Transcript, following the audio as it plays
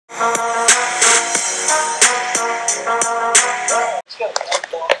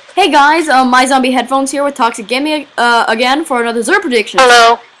Hey guys, My Zombie Headphones here with Toxic Gaming again for another Zer prediction.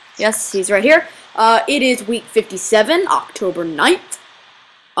 Hello. Yes, he's right here. It is week 57, October 9th.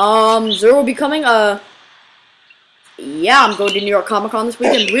 Zer will be coming, yeah, I'm going to New York Comic Con this week.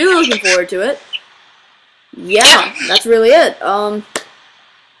 I'm really looking forward to it. Yeah, that's really it.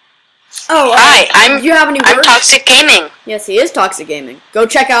 Hi, do you have any words? I'm Toxic Gaming. Yes, he is Toxic Gaming. Go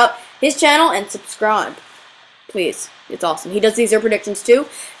check out his channel and subscribe. Please. It's awesome. He does these Zer predictions too.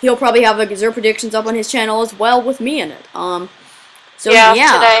 He'll probably have like Zer predictions up on his channel as well with me in it. Yeah.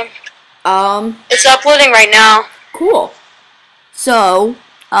 Today. It's uploading right now. Cool. So,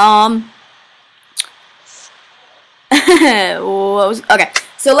 okay.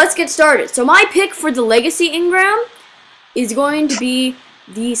 So let's get started. So my pick for the Legacy Engram is going to be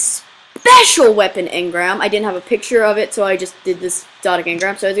the Special Weapon Engram. I didn't have a picture of it, so I just did this exotic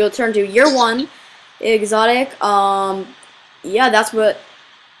engram. So you'll turn to Year 1 exotic. Yeah, that's what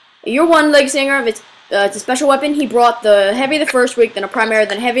Year 1 Legacy Engram. It's a special weapon. He brought the heavy the first week, then a primary,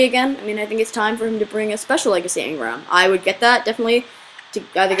 then heavy again. I mean, I think it's time for him to bring a special Legacy Engram. I would get that definitely to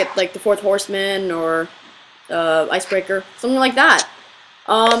either get like the Fourth Horseman or Icebreaker, something like that.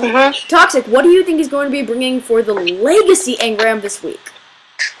 Toxic, what do you think he's going to be bringing for the Legacy Engram this week?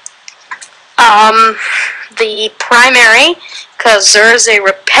 The primary, because Zer's a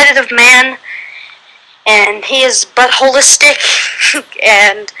repetitive man, and he is but holistic,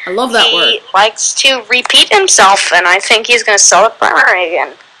 and I love that word. He likes to repeat himself, and I think he's going to sell the primary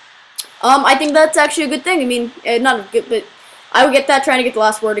again. I think that's actually a good thing. I mean, not a good, but I would get that trying to get the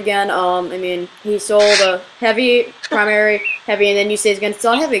last word again. I mean, he sold a heavy, primary, heavy, and then you say he's going to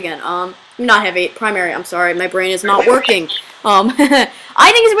sell heavy again. Not heavy, primary, I'm sorry, my brain is not working. I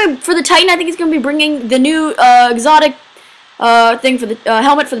think he's going to, for the Titan, I think he's going to be bringing the new, exotic, thing for the,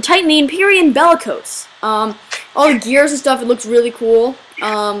 helmet for the Titan, the Empyrean Bellicose. All the gears and stuff, it looks really cool.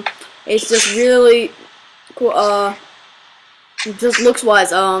 It's just really cool, just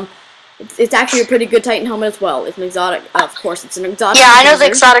looks-wise, it's actually a pretty good Titan helmet as well. It's an exotic, of course, it's an exotic. Yeah, I know the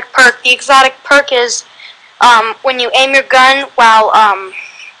exotic perk. The exotic perk is, when you aim your gun while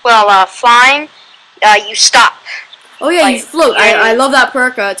flying, you stop. Oh yeah, like, you float. I love that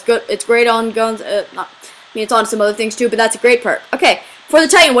perk. It's good. It's great on guns. I mean, it's on some other things too, but that's a great perk. Okay, for the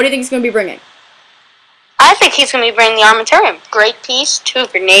Titan, what do you think he's going to be bringing? I think he's going to be bringing the Armamentarium. Great piece, 2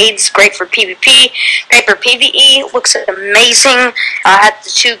 grenades, great for PvP, great for PvE. Looks amazing. Had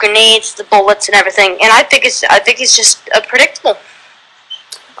the 2 grenades, the bullets, and everything. And I think it's just predictable.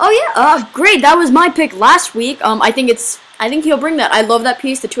 Oh yeah, great. That was my pick last week. I think he'll bring that. I love that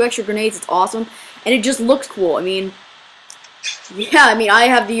piece. The 2 extra grenades. It's awesome, and it just looks cool. I mean, yeah. I mean, I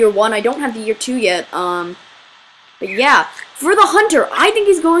have the Year 1. I don't have the Year 2 yet. But yeah, for the Hunter, I think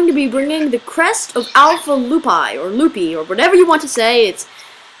he's going to be bringing the Crest of Alpha Lupi, or Lupi, or whatever you want to say. It's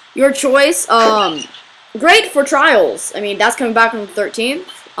your choice. Great for trials. I mean, that's coming back on the 13th.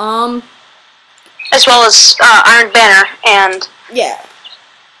 As well as Iron Banner and yeah,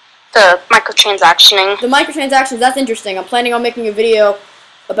 the microtransactioning. The microtransactions. That's interesting. I'm planning on making a video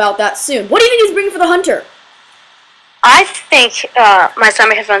about that soon. What do you think he's bringing for the Hunter? I think My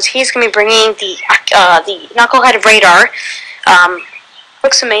Zombie Headphones, he's going to be bringing the Knucklehead Radar.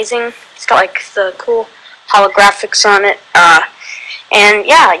 Looks amazing. It's got like the cool holographics on it. And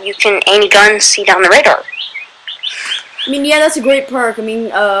yeah, you can aim a gun, see down the radar. I mean, yeah, that's a great perk. I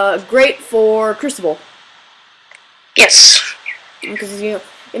mean, great for Crucible. Yes. Because, you know,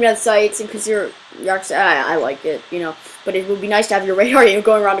 even at the sights, and because I like it, you know. But it would be nice to have your radar, you know,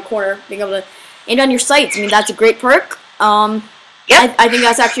 going around the corner, being able to aim on your sights. I mean, that's a great perk. Yep. I think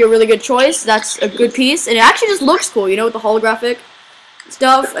that's actually a really good choice. That's a good piece, and it actually just looks cool, you know, with the holographic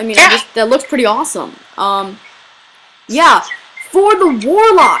stuff. I mean, yeah. That looks pretty awesome. Yeah, for the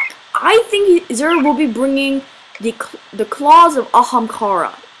Warlock, I think Zer will be bringing the Claws of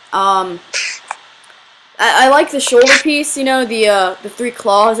Ahamkara. I like the shoulder piece, you know, the 3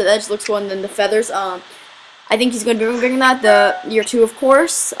 claws. That just looks cool, and then the feathers. I think he's going to be bringing that. The Year 2, of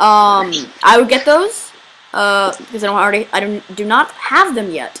course. I would get those because I do not have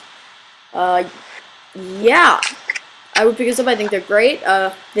them yet. Yeah, I would pick this up. I think they're great.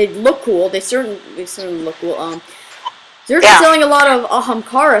 They look cool. They certainly look cool. They're selling a lot of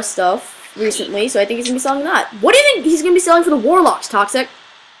Ahamkara stuff recently, so I think he's going to be selling that. What do you think he's going to be selling for the Warlocks, Toxic?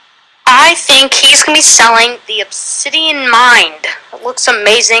 I think he's going to be selling the Obsidian Mind. It looks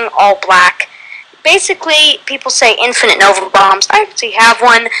amazing, all black. Basically, people say infinite Nova Bombs. I actually have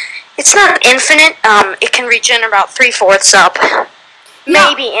one. It's not infinite. It can regen about 3/4 up.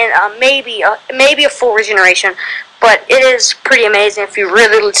 Maybe a full regeneration. but it is pretty amazing if you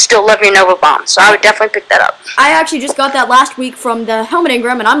really still love your Nova Bomb. So I would definitely pick that up. I actually just got that last week from the helmet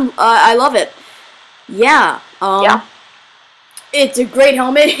engram, and I love it. Yeah. Yeah. It's a great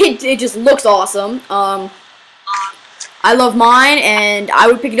helmet. It just looks awesome. I love mine, and I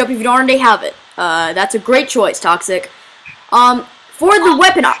would pick it up if you don't already have it. That's a great choice, Toxic. For the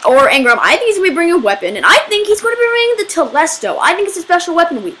weapon or engram, I think he's going to be bringing a weapon, and I think he's going to be bringing the Telesto. I think it's a special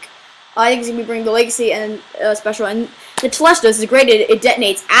weapon week. I think he's going to be bringing the Legacy and special, and the Telesto is great. It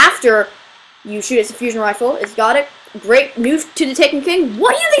detonates after you shoot its fusion rifle. It's got a great move to the Taken King.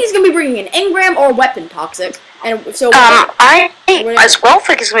 What do you think he's going to be bringing, an engram or a weapon, Toxic? And so, I as well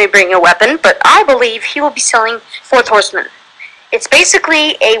think he's going to be bringing a weapon, but I believe he will be selling Fourth Horseman. It's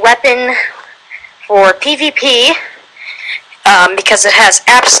basically a weapon for PvP, because it has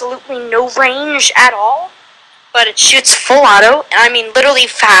absolutely no range at all, but it shoots full auto, and I mean literally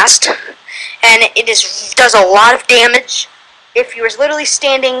fast, and it does a lot of damage if you were literally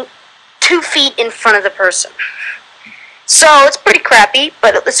standing 2 feet in front of the person. So it's pretty crappy,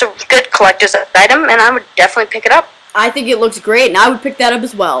 but it's a good collector's item, and I would definitely pick it up. I think it looks great, and I would pick that up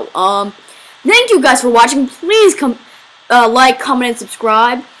as well. Thank you guys for watching. Please like, comment, and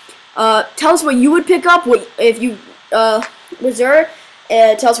subscribe. Tell us what you would pick up. What if you was there?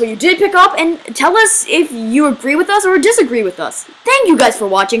 Tell us what you did pick up, and tell us if you agree with us or disagree with us. Thank you guys for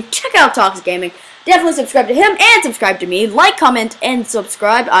watching. Check out Toxic Gaming. Definitely subscribe to him and subscribe to me. Like, comment, and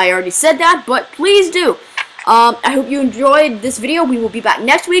subscribe. I already said that, but please do. I hope you enjoyed this video. We will be back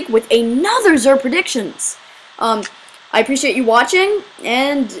next week with another Xur predictions. I appreciate you watching,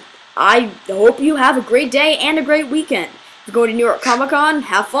 and I hope you have a great day and a great weekend. If you're going to New York Comic Con,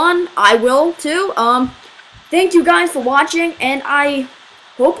 have fun. I will too. Thank you guys for watching, and I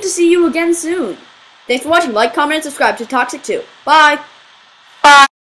hope to see you again soon. Thanks for watching. Like, comment, and subscribe to Toxic 2. Bye. Bye.